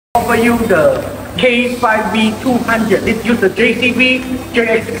offer you the K5V200. This use the JCB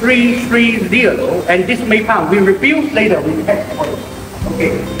JX330, and this may pound. We review later. We test for it.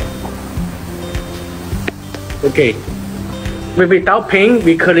 Okay. Okay. Without paint,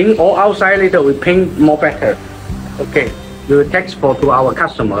 we clean all outside. Later we paint more better. Okay. We will text for to our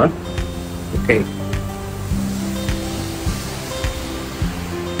customer. Okay.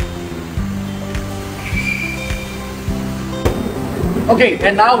 Okay,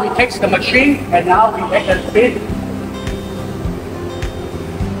 and now we take the machine, and now we make the spin.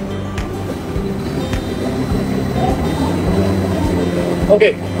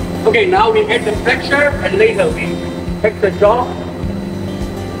 Okay, okay, now we make the flexure, and later we take the jaw.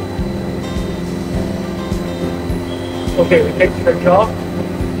 Okay, we take the jaw.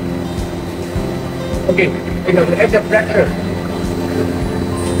 Okay, later we add the flexure.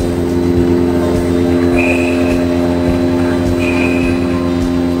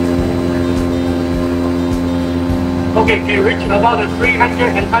 Okay, we reach about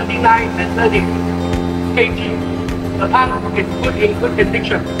 329.30 kg. The pump is good in good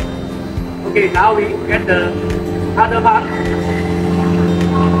condition. Okay, now we get the other part.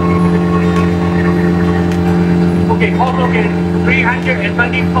 Okay, also get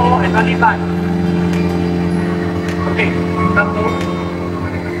 324 and 25. Okay, double.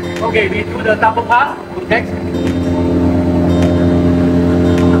 Okay, we do the double part. Next.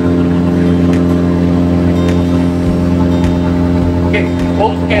 Okay,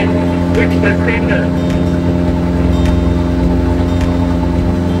 both can reach the center.